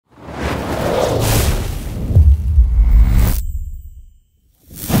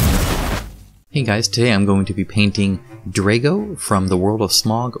Hey guys, today I'm going to be painting Drago from the World of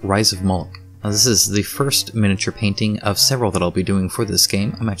Smog, Rise of Moloch. Now this is the first miniature painting of several that I'll be doing for this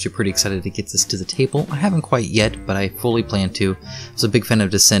game. I'm actually pretty excited to get this to the table. I haven't quite yet, but I fully plan to. I was a big fan of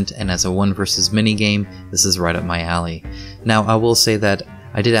Descent, and as a 1 versus mini game, this is right up my alley. Now I will say that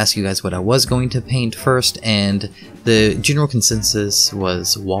I did ask you guys what I was going to paint first, and the general consensus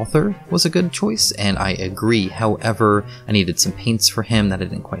was Walther was a good choice, and I agree. However, I needed some paints for him that I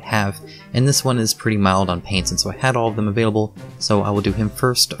didn't quite have, and this one is pretty mild on paints, and so I had all of them available, so I will do him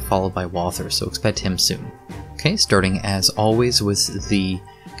first, followed by Walther, so expect him soon. Okay, starting as always with the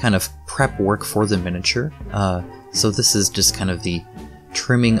kind of prep work for the miniature. So this is just kind of the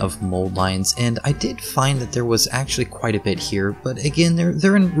trimming of mold lines, and I did find that there was actually quite a bit here, but again,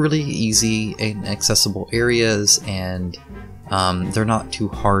 they're in really easy and accessible areas, and they're not too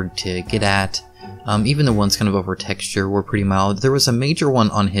hard to get at. Even the ones kind of over texture were pretty mild. There was a major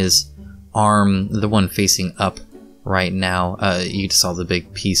one on his arm, the one facing up right now. You just saw the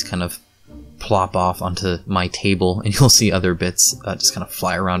big piece kind of plop off onto my table, and you'll see other bits just kind of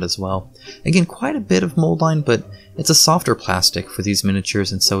fly around as well. Again, quite a bit of mold line, but it's a softer plastic for these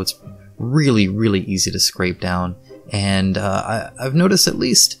miniatures, and so it's really easy to scrape down. And I've noticed at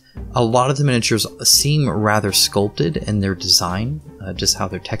least a lot of the miniatures seem rather sculpted in their design, just how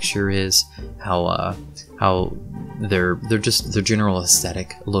their texture is, how their general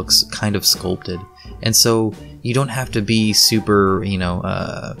aesthetic looks kind of sculpted, and so you don't have to be super,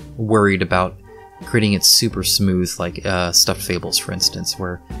 worried about creating it super smooth like Stuffed Fables, for instance,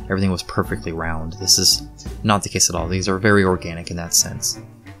 where everything was perfectly round. This is not the case at all. These are very organic in that sense.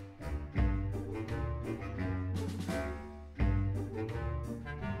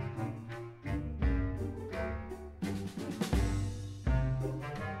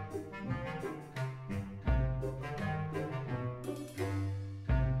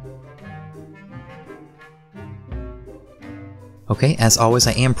 Okay, as always,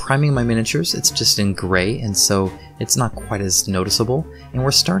 I am priming my miniatures. It's just in gray, and so it's not quite as noticeable. And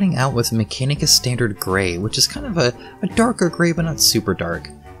we're starting out with Mechanicus Standard Grey, which is kind of a darker gray, but not super dark.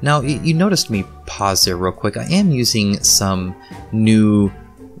 Now, you noticed me pause there real quick. I am using some new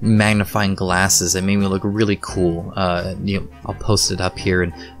magnifying glasses that made me look really cool. I'll post it up here,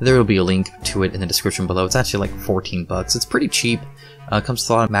 and there will be a link to it in the description below. It's actually like 14 bucks. It's pretty cheap. Comes with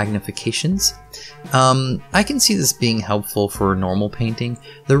a lot of magnifications. I can see this being helpful for normal painting.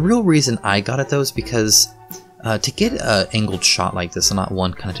 The real reason I got it though is because to get an angled shot like this, and not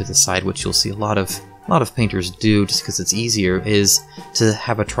one kind of to the side, which you'll see a lot of painters do just because it's easier, is to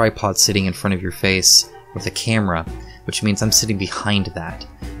have a tripod sitting in front of your face with a camera, which means I'm sitting behind that.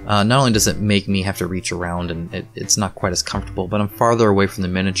 Not only does it make me have to reach around, and it's not quite as comfortable, but I'm farther away from the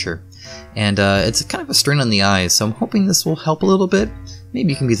miniature. And it's kind of a strain on the eyes, so I'm hoping this will help a little bit.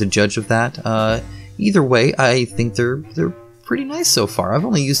 Maybe you can be the judge of that. Either way, I think they're pretty nice so far. I've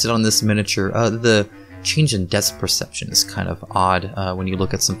only used it on this miniature. The change in depth perception is kind of odd. When you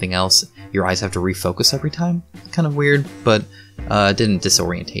look at something else, your eyes have to refocus every time. Kind of weird, but it didn't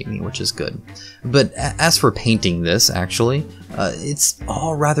disorientate me, which is good. But as for painting this, actually, it's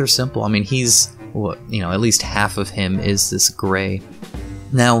all rather simple. I mean, he's, at least half of him is this gray.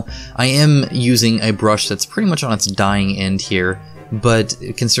 Now, I am using a brush that's pretty much on its dying end here, but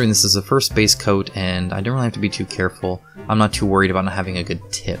considering this is a first base coat and I don't really have to be too careful, I'm not too worried about not having a good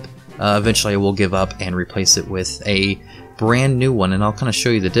tip. Eventually I will give up and replace it with a brand new one, and I'll kind of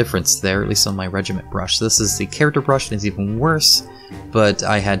show you the difference there, at least on my regiment brush. This is the character brush, and it's even worse, but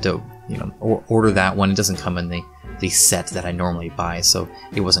I had to order that one. It doesn't come in the set that I normally buy, so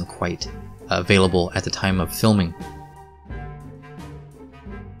it wasn't quite available at the time of filming.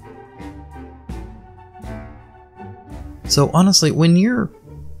 So honestly, when you're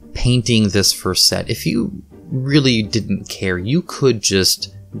painting this first set, if you really didn't care, you could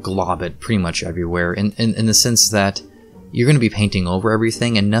just glob it pretty much everywhere, in the sense that you're going to be painting over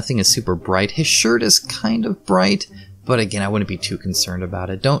everything and nothing is super bright. His shirt is kind of bright, but again, I wouldn't be too concerned about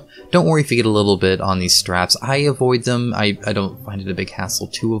it. Don't worry if you get a little bit on these straps. I avoid them. I don't find it a big hassle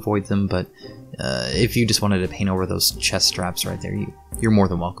to avoid them, but if you just wanted to paint over those chest straps right there, you're more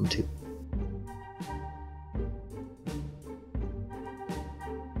than welcome to.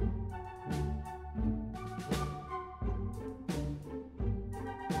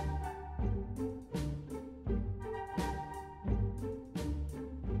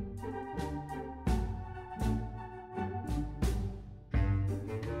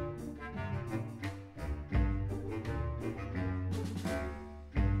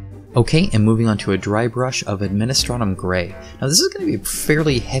 Okay, and moving on to a dry brush of Administratum Grey. Now this is going to be a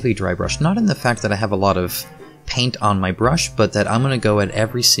fairly heavy dry brush, not in the fact that I have a lot of paint on my brush, but that I'm going to go at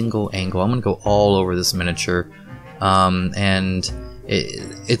every single angle. I'm going to go all over this miniature, and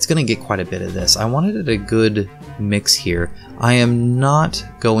it's going to get quite a bit of this. I wanted it a good mix here. I am not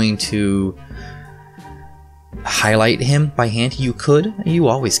going to highlight him by hand. You could, you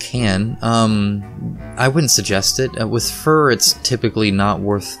always can. I wouldn't suggest it. With fur, it's typically not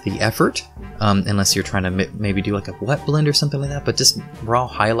worth the effort, unless you're trying to maybe do like a wet blend or something like that, but just raw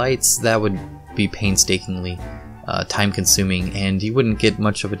highlights, that would be painstakingly time consuming, and you wouldn't get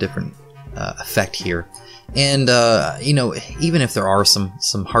much of a different effect here. And you know, even if there are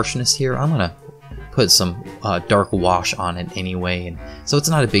some harshness here, I'm gonna put some dark wash on it anyway, and so it's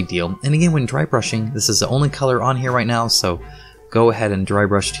not a big deal. And again, when dry brushing, this is the only color on here right now, so go ahead and dry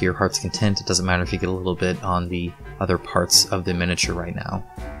brush to your heart's content. It doesn't matter if you get a little bit on the other parts of the miniature right now.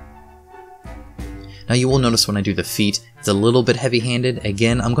 Now you will notice when I do the feet, it's a little bit heavy-handed.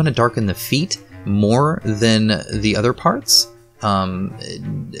 Again, I'm going to darken the feet more than the other parts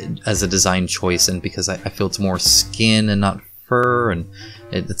as a design choice, and because I feel it's more skin and not fur, and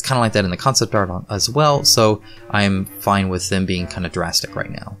it's kind of like that in the concept art as well, so I'm fine with them being kind of drastic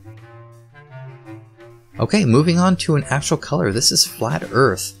right now. Okay, moving on to an actual color. This is Flat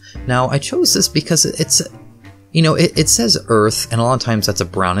Earth. Now I chose this because it's, you know, it says earth, and a lot of times that's a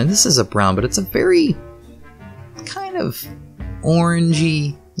brown, and this is a brown, but it's a very kind of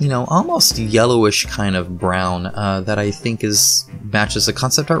orangey, you know, almost yellowish kind of brown that I think matches the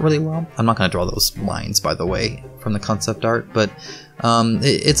concept art really well. I'm not going to draw those lines, by the way, from the concept art, but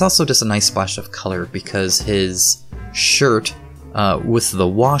it's also just a nice splash of color because his shirt with the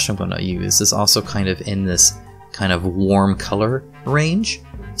wash I'm going to use is also kind of in this kind of warm color range.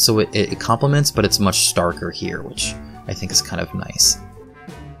 So it complements, but it's much starker here, which I think is kind of nice.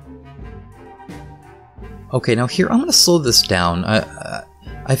 Okay, now here I'm going to slow this down.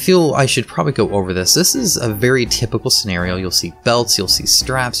 I feel I should probably go over this. This is a very typical scenario. You'll see belts, you'll see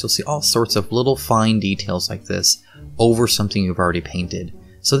straps, you'll see all sorts of little fine details like this over something you've already painted.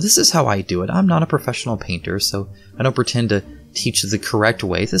 So this is how I do it. I'm not a professional painter, so I don't pretend to teach the correct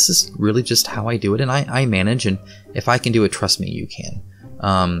way. This is really just how I do it, and I manage, and if I can do it, trust me, you can.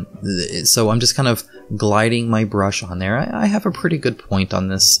 So I'm just kind of gliding my brush on there. I have a pretty good point on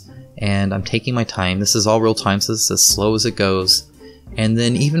this, and I'm taking my time. This is all real time, so this is as slow as it goes. And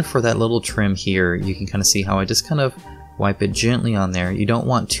then even for that little trim here, you can kind of see how I just kind of wipe it gently on there. You don't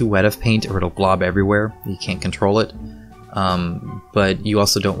want too wet of paint or it'll blob everywhere. You can't control it. But you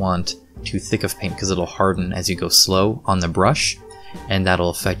also don't want too thick of paint because it'll harden as you go slow on the brush, and that'll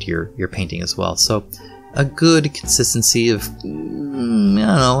affect your painting as well. So a good consistency of, I don't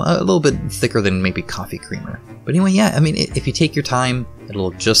know, a little bit thicker than maybe coffee creamer. But anyway, yeah, I mean, if you take your time, it'll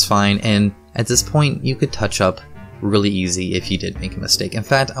look just fine, and at this point you could touch up really easy if you did make a mistake. In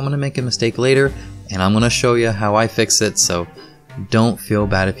fact, I'm going to make a mistake later, and I'm going to show you how I fix it, so don't feel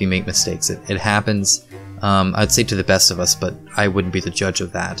bad if you make mistakes. It happens. I'd say to the best of us, but I wouldn't be the judge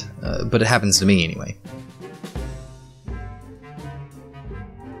of that. But it happens to me anyway.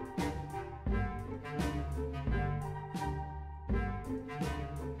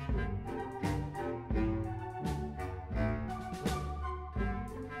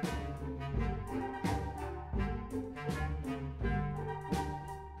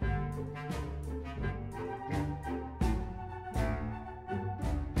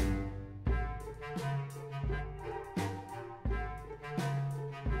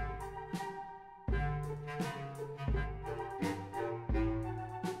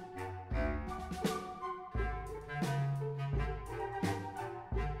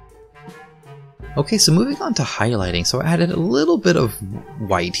 Okay, so moving on to highlighting. So I added a little bit of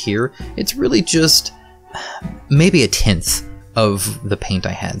white here. It's really just maybe 1/10 of the paint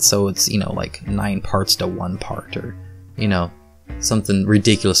I had. So it's, you know, like 9 parts to 1 part, or, you know, something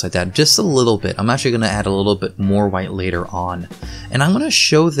ridiculous like that. Just a little bit. I'm actually going to add a little bit more white later on. And I'm going to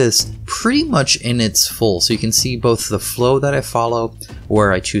show this pretty much in its full. So you can see both the flow that I follow,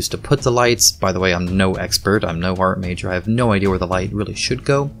 where I choose to put the lights. By the way, I'm no expert. I'm no art major. I have no idea where the light really should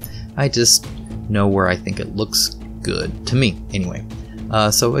go. I just know where I think it looks good, to me, anyway.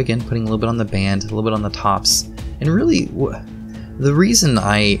 So again, putting a little bit on the band, a little bit on the tops, and really, the reason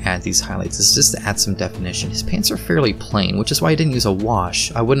I add these highlights is just to add some definition. His pants are fairly plain, which is why I didn't use a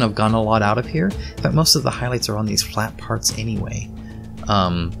wash. I wouldn't have gotten a lot out of here. In fact, most of the highlights are on these flat parts anyway.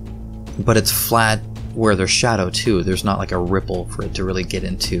 But it's flat where there's shadow too. There's not like a ripple for it to really get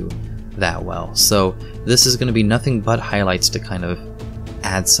into that well. So this is going to be nothing but highlights to kind of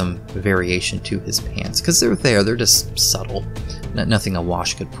add some variation to his pants, because they're just subtle, nothing a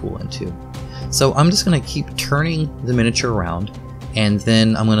wash could pull into. So I'm just going to keep turning the miniature around, and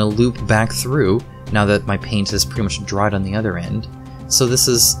then I'm going to loop back through now that my paint has pretty much dried on the other end. So this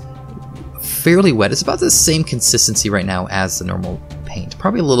is fairly wet. It's about the same consistency right now as the normal paint.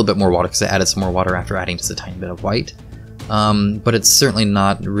 Probably a little bit more water because I added some more water after adding just a tiny bit of white. But it's certainly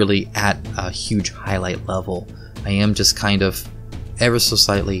not really at a huge highlight level. I am just kind of ever so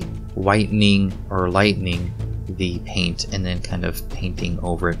slightly whitening or lightening the paint and then kind of painting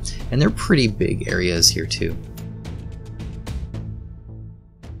over it. And they're pretty big areas here too.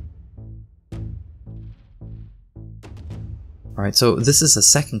 Alright, so this is a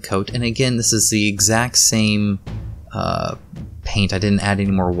second coat, and again this is the exact same paint. I didn't add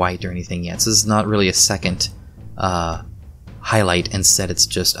any more white or anything yet, so this is not really a second highlight. Instead it's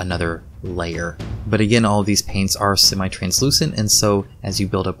just another layer. But again, all of these paints are semi-translucent, and so as you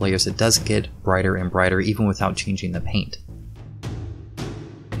build up layers it does get brighter and brighter even without changing the paint.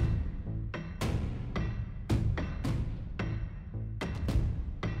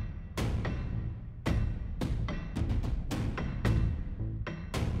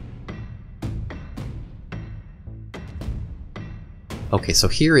 Okay, so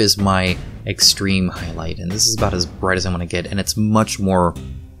here is my extreme highlight, and this is about as bright as I want to get, and it's much more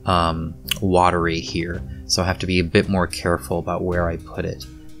watery here, so I have to be a bit more careful about where I put it.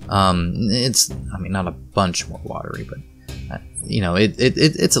 It's, I mean, not a bunch more watery, but you know,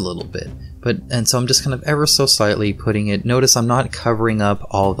 it's a little bit. And so I'm just kind of ever so slightly putting it. Notice I'm not covering up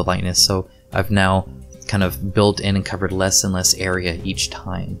all of the lightness, so I've now kind of built in and covered less and less area each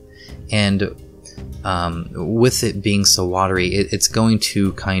time. And with it being so watery, it's going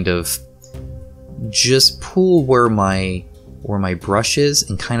to kind of just pull where my brush is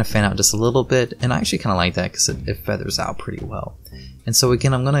and kind of fan out just a little bit, and I actually kind of like that because it feathers out pretty well. And so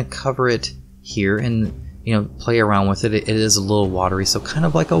again, I'm going to cover it here and, you know, play around with it. It is a little watery, so kind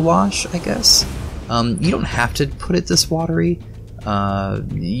of like a wash, I guess. You don't have to put it this watery.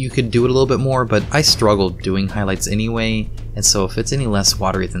 You could do it a little bit more, but I struggle doing highlights anyway, and so if it's any less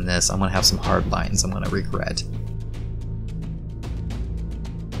watery than this, I'm going to have some hard lines I'm going to regret.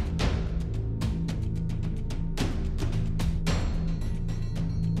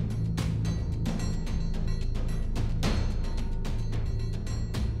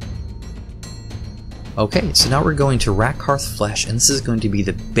 Okay, so now we're going to Rakarth Flesh, and this is going to be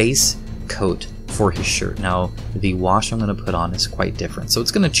the base coat for his shirt. Now, the wash I'm going to put on is quite different, so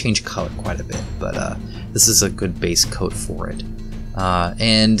it's going to change color quite a bit, but this is a good base coat for it.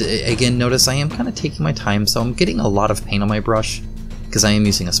 And again, notice I am kind of taking my time, so I'm getting a lot of paint on my brush because I am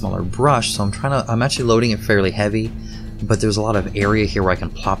using a smaller brush, so I'm actually loading it fairly heavy, but there's a lot of area here where I can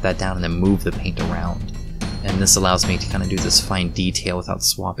plop that down and then move the paint around. And this allows me to kind of do this fine detail without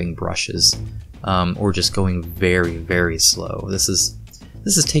swapping brushes, or just going very, very slow. This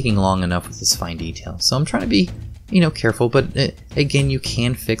is taking long enough with this fine detail, so I'm trying to be, you know, careful, but again, you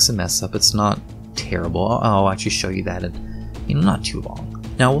can fix a mess up. It's not terrible. I'll actually show you that in, you know, not too long.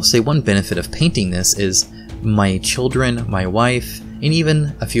 Now, I will say one benefit of painting this is my children, my wife, and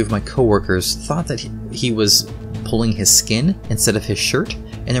even a few of my coworkers thought that he was pulling his skin instead of his shirt,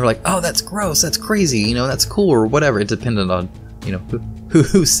 and they were like, "Oh, that's gross, that's crazy, you know, that's cool," or whatever. It depended on, you know,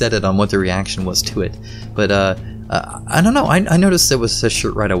 who said it, on what the reaction was to it. But I don't know, I noticed it was his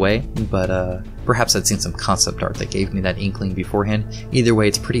shirt right away, but perhaps I'd seen some concept art that gave me that inkling beforehand. Either way,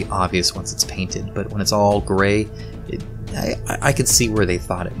 it's pretty obvious once it's painted, but when it's all gray, I could see where they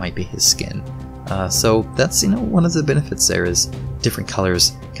thought it might be his skin. So that's, you know, one of the benefits there is different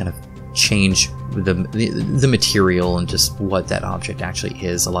colors kind of change the material and just what that object actually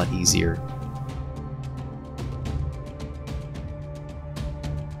is a lot easier.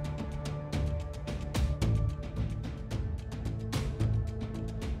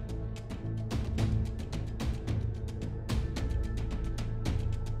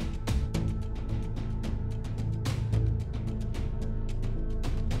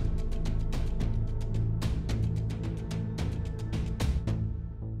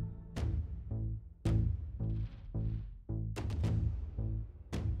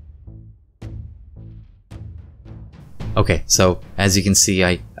 Okay, so as you can see,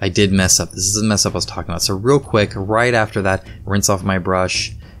 I did mess up. This is a mess up I was talking about. So real quick, right after that, rinse off my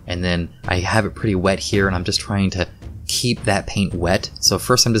brush, and then I have it pretty wet here, and I'm just trying to keep that paint wet. So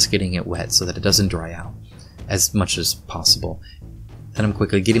first I'm just getting it wet so that it doesn't dry out as much as possible. Then I'm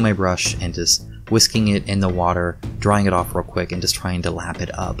quickly getting my brush and just whisking it in the water, drying it off real quick, and just trying to lap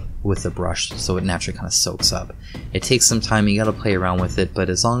it up with the brush so it naturally kind of soaks up. It takes some time, you gotta play around with it, but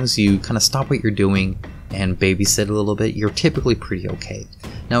as long as you kind of stop what you're doing and babysit a little bit, you're typically pretty okay.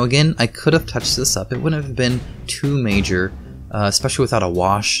 Now again, I could have touched this up. It wouldn't have been too major, especially without a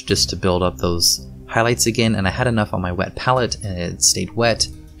wash, just to build up those highlights again, and I had enough on my wet palette and it stayed wet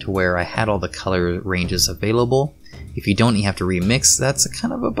to where I had all the color ranges available. If you don't, you have to remix. That's a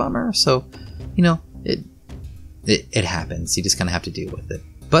kind of a bummer. So, you know, it happens. You just kind of have to deal with it.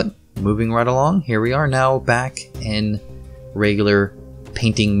 But moving right along, here we are now back in regular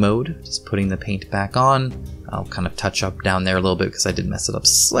painting mode. Just putting the paint back on. I'll kind of touch up down there a little bit because I did mess it up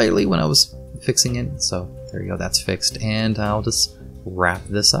slightly when I was fixing it. So there you go, that's fixed. And I'll just wrap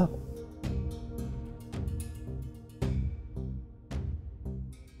this up.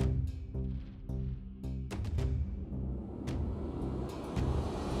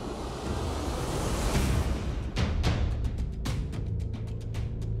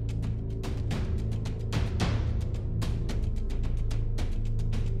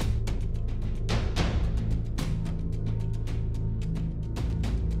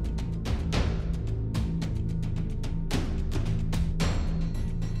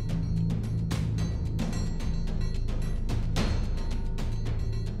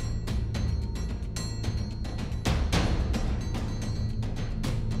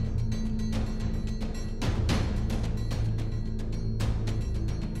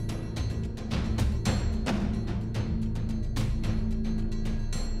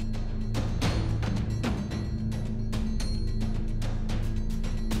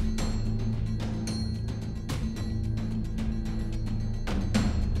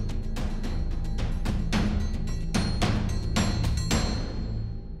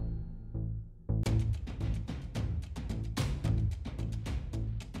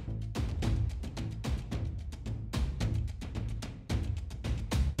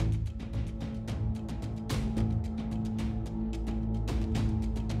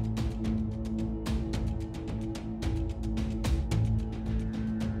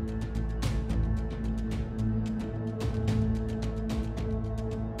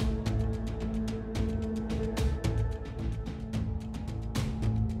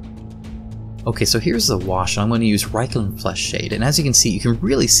 Okay, so here's the wash. I'm going to use Reikland Fleshshade, and as you can see, you can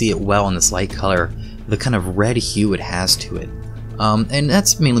really see it well in this light color, the kind of red hue it has to it. And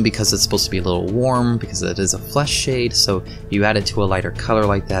that's mainly because it's supposed to be a little warm, because it is a flesh shade, so you add it to a lighter color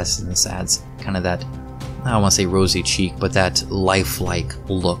like this, and this adds kind of that, I don't want to say rosy cheek, but that lifelike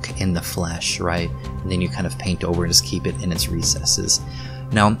look in the flesh, right? And then you kind of paint over and just keep it in its recesses.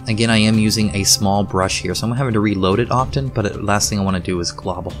 Now, again, I am using a small brush here, so I'm having to reload it often, but the last thing I want to do is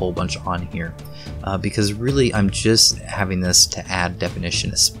glob a whole bunch on here. Because really, I'm just having this to add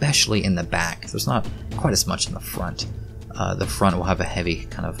definition, especially in the back. There's not quite as much in the front. The front will have a heavy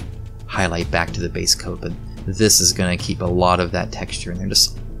kind of highlight back to the base coat, but this is going to keep a lot of that texture in there,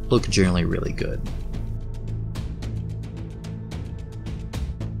 just look generally really good.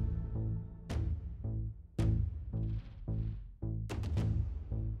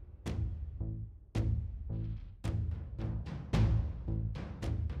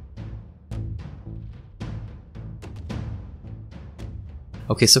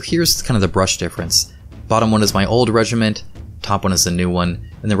 Okay, so here's kind of the brush difference. Bottom one is my old Regiment, top one is the new one,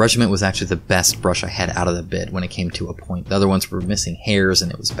 and the Regiment was actually the best brush I had out of the bit when it came to a point. The other ones were missing hairs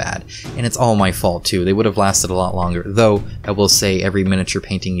and it was bad. And it's all my fault too. They would have lasted a lot longer, though I will say every miniature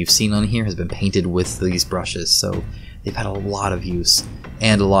painting you've seen on here has been painted with these brushes, so they've had a lot of use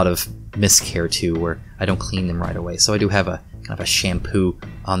and a lot of miscare too, where I don't clean them right away. So I do have a kind of a shampoo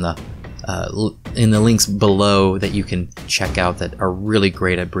on the in the links below that you can check out that are really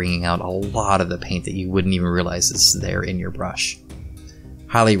great at bringing out a lot of the paint that you wouldn't even realize is there in your brush.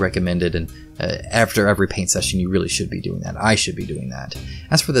 Highly recommended, and after every paint session you really should be doing that. I should be doing that.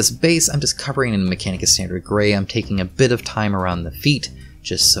 As for this base, I'm just covering in Mechanicus Standard Grey. I'm taking a bit of time around the feet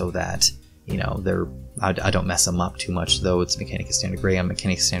just so that, you know, I don't mess them up too much, though it's Mechanicus Standard Grey on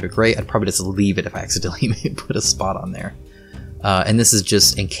Mechanicus Standard Grey. I'd probably just leave it if I accidentally put a spot on there. And this is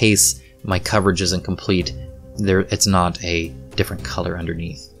just in case my coverage isn't complete, it's not a different color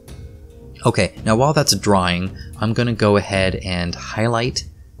underneath. Okay, now while that's drying, I'm going to go ahead and highlight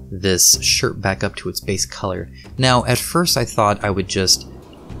this shirt back up to its base color. Now, at first I thought I would just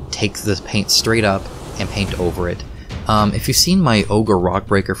take the paint straight up and paint over it. If you've seen my Ogre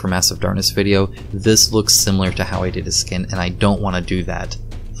Rockbreaker for Massive Darkness video, this looks similar to how I did his skin, and I don't want to do that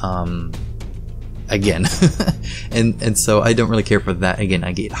again. and so I don't really care for that. Again,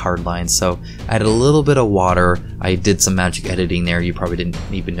 I get hard lines, so I added a little bit of water. I did some magic editing there. You probably didn't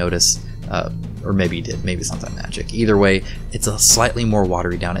even notice, or maybe you did. Maybe it's not that magic. Either way, it's a slightly more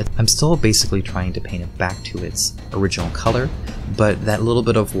watery down. I'm still basically trying to paint it back to its original color, but that little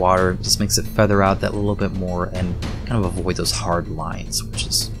bit of water just makes it feather out that little bit more and kind of avoid those hard lines, which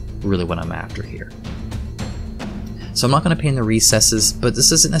is really what I'm after here. So I'm not going to paint the recesses, but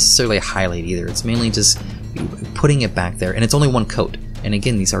this isn't necessarily a highlight either. It's mainly just putting it back there, and it's only one coat. And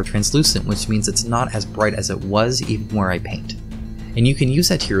again, these are translucent, which means it's not as bright as it was even where I paint. And you can use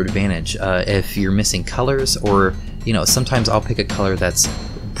that to your advantage if you're missing colors, or, you know, sometimes I'll pick a color that's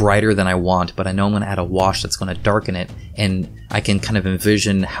brighter than I want, but I know I'm going to add a wash that's going to darken it, and I can kind of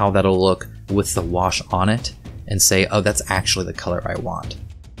envision how that'll look with the wash on it and say, oh, that's actually the color I want.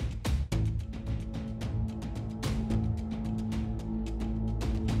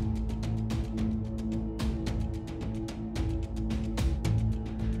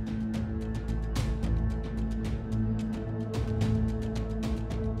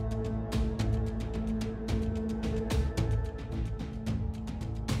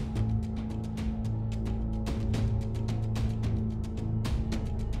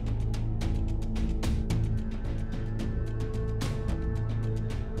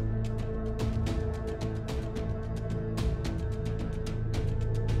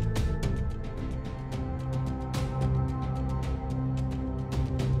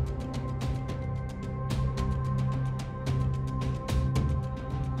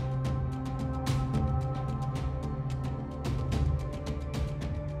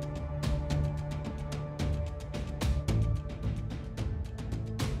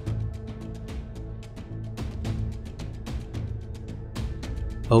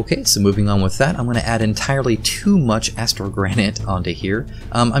 Okay, so moving on with that, I'm going to add entirely too much Astrogranite onto here.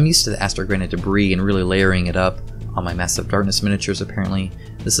 I'm used to the Astrogranite debris and really layering it up on my Massive Darkness miniatures apparently.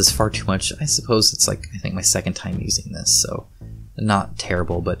 This is far too much. I suppose it's like, I think my second time using this, so not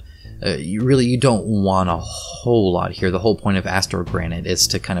terrible, but you don't want a whole lot here. The whole point of Astrogranite is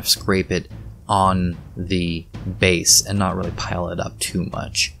to kind of scrape it on the base and not really pile it up too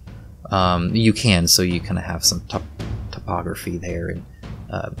much. You can, so you kind of have some topography there and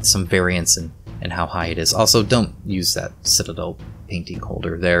some variance in how high it is. Also, don't use that Citadel painting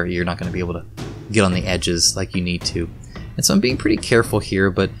holder there. You're not going to be able to get on the edges like you need to. And so I'm being pretty careful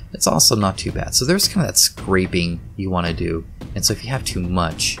here, but it's also not too bad. So there's kind of that scraping you want to do. And so if you have too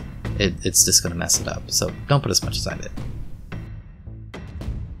much, it's just going to mess it up. So don't put as much as I did.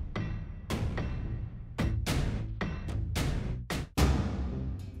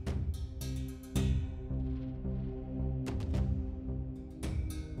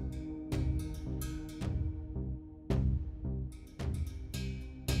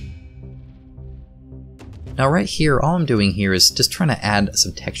 Now right here, all I'm doing here is just trying to add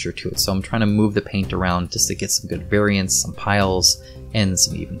some texture to it. So I'm trying to move the paint around just to get some good variance, some piles, and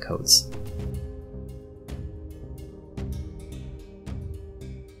some even coats.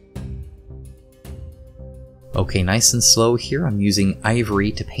 Okay, nice and slow here. I'm using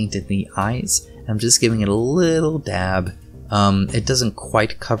Ivory to paint in the eyes. I'm just giving it a little dab. It doesn't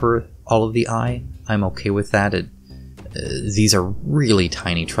quite cover all of the eye. I'm okay with that. These are really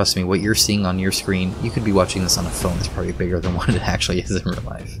tiny, trust me. What you're seeing on your screen, you could be watching this on a phone, it's probably bigger than what it actually is in real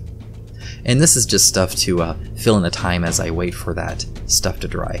life. And this is just stuff to fill in the time as I wait for that stuff to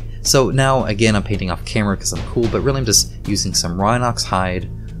dry. So now, again, I'm painting off camera because I'm cool, but really I'm just using some Rhinox hide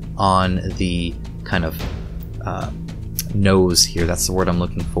on the kind of nose here, that's the word I'm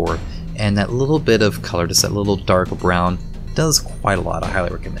looking for. And that little bit of color, just that little dark brown, does quite a lot. I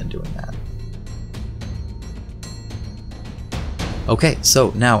highly recommend doing that. Okay,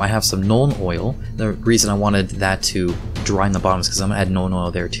 so now I have some Nuln Oil. The reason I wanted that to dry in the bottom is because I'm going to add Nuln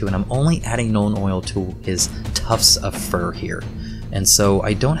Oil there too, and I'm only adding Nuln Oil to his tufts of fur here. And so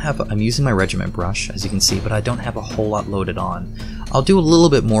I don't have, I'm using my regiment brush, as you can see, but I don't have a whole lot loaded on. I'll do a little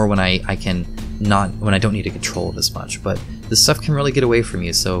bit more when I don't need to control it as much, but this stuff can really get away from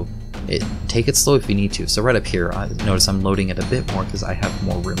you, so take it slow if you need to. So right up here, notice I'm loading it a bit more because I have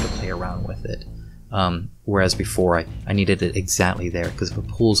more room to play around with it. Whereas before I needed it exactly there, because if it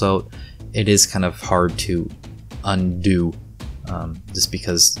pulls out, it is kind of hard to undo, just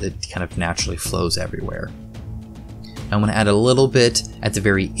because it kind of naturally flows everywhere. I'm going to add a little bit at the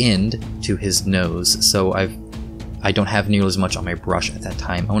very end to his nose, so I don't have nearly as much on my brush at that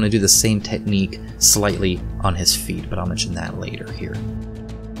time. I want to do the same technique slightly on his feet, but I'll mention that later here.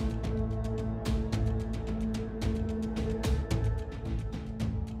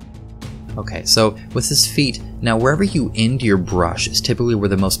 Okay, so with his feet, now wherever you end your brush is typically where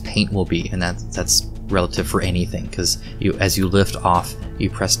the most paint will be, and that's relative for anything, because as you lift off, you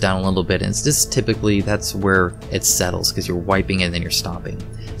press down a little bit, and it's just typically that's where it settles, because you're wiping it and then you're stopping.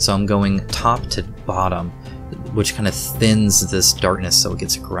 So I'm going top to bottom, which kind of thins this darkness so it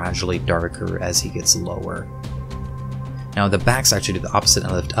gets gradually darker as he gets lower. Now the backs actually do the opposite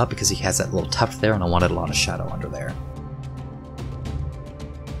and lift up because he has that little tuft there, and I wanted a lot of shadow under there.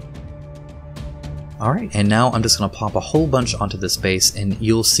 Alright, and now I'm just going to pop a whole bunch onto this base, and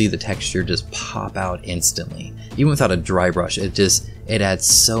you'll see the texture just pop out instantly. Even without a dry brush, it adds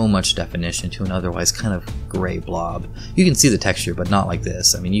so much definition to an otherwise kind of gray blob. You can see the texture, but not like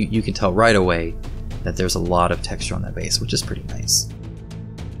this. I mean, you can tell right away that there's a lot of texture on that base, which is pretty nice.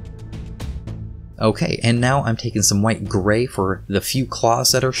 Okay, and now I'm taking some white gray for the few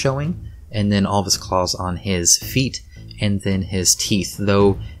claws that are showing, and then all of his claws on his feet, and then his teeth,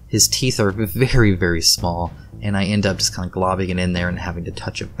 though his teeth are very, very small, and I end up just kind of globbing it in there and having to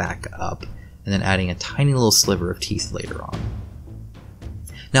touch it back up, and then adding a tiny little sliver of teeth later on.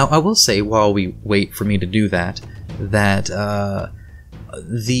 Now, I will say, while we wait for me to do that, that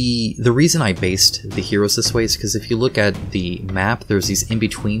the reason I based the heroes this way is because if you look at the map, there's these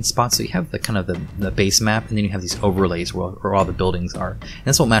in-between spots. So you have the kind of the base map, and then you have these overlays where all the buildings are. And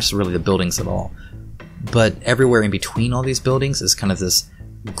that's what matches really the buildings at all. But everywhere in between all these buildings is kind of this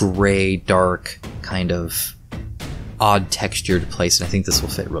gray, dark, kind of odd textured place, and I think this will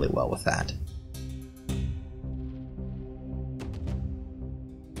fit really well with that.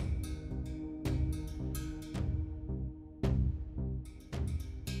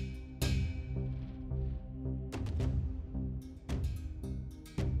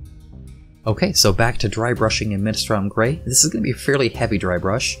 Okay, so back to dry brushing in Administratum Grey. This is going to be a fairly heavy dry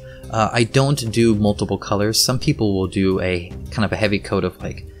brush. I don't do multiple colors. Some people will do a kind of a heavy coat of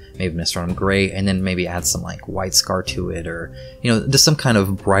like maybe Administratum Grey and then maybe add some like white scar to it, or just some kind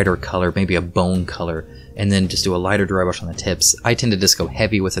of brighter color, maybe a bone color, and then just do a lighter dry brush on the tips. I tend to just go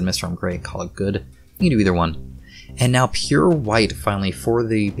heavy with Administratum Grey and call it good. You can do either one. And now pure white finally for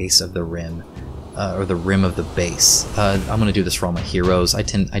the base of the rim. Or the rim of the base. I'm going to do this for all my heroes. I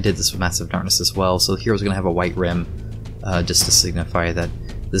did this with Massive Darkness as well, so the heroes are going to have a white rim, just to signify that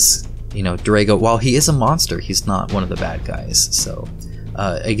this, Drago, while he is a monster, he's not one of the bad guys. So,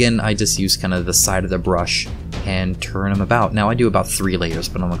 again, I just use kind of the side of the brush and turn them about. Now, I do about 3 layers,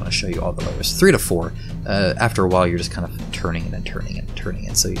 but I'm not going to show you all the layers. 3 to 4. After a while, you're just kind of turning it and turning it and turning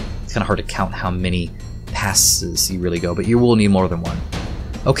it, so it's kind of hard to count how many passes you really go, but you will need more than one.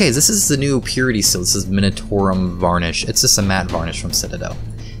 Okay, this is the new Purity Seal. This is Minotaurum Varnish. It's just a matte varnish from Citadel.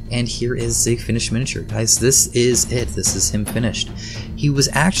 And here is a finished miniature. Guys, this is it. This is him finished. He was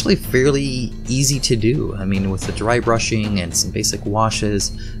actually fairly easy to do. I mean, with the dry brushing and some basic washes,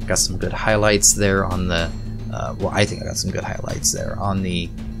 got some good highlights there on the, well, I think I got some good highlights there on the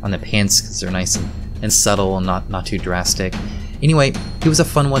pants because they're nice and subtle and not too drastic. Anyway, he was a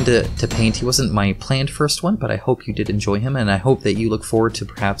fun one to paint. He wasn't my planned first one, but I hope you did enjoy him, and I hope that you look forward to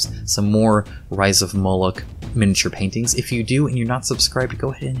perhaps some more Rise of Moloch miniature paintings. If you do and you're not subscribed,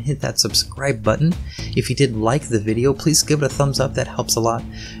 go ahead and hit that subscribe button. If you did like the video, please give it a thumbs up. That helps a lot.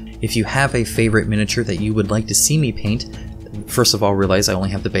 If you have a favorite miniature that you would like to see me paint, first of all, realize I only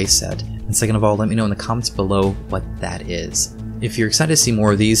have the base set, and second of all, let me know in the comments below what that is. If you're excited to see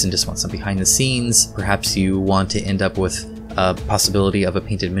more of these and just want some behind the scenes, perhaps you want to end up with a possibility of a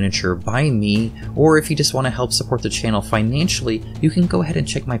painted miniature by me, or if you just want to help support the channel financially, you can go ahead and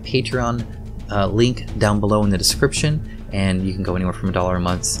check my Patreon link down below in the description, and you can go anywhere from $1 a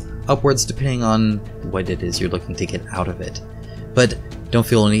month upwards depending on what it is you're looking to get out of it. But don't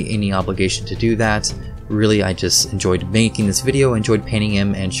feel any obligation to do that. Really, I just enjoyed making this video, enjoyed painting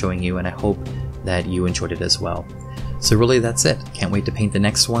him and showing you, and I hope that you enjoyed it as well. So really, that's it. Can't wait to paint the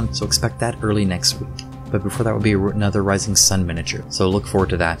next one, so expect that early next week. But before that will be another Rising Sun miniature, so look forward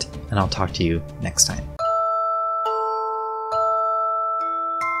to that, and I'll talk to you next time.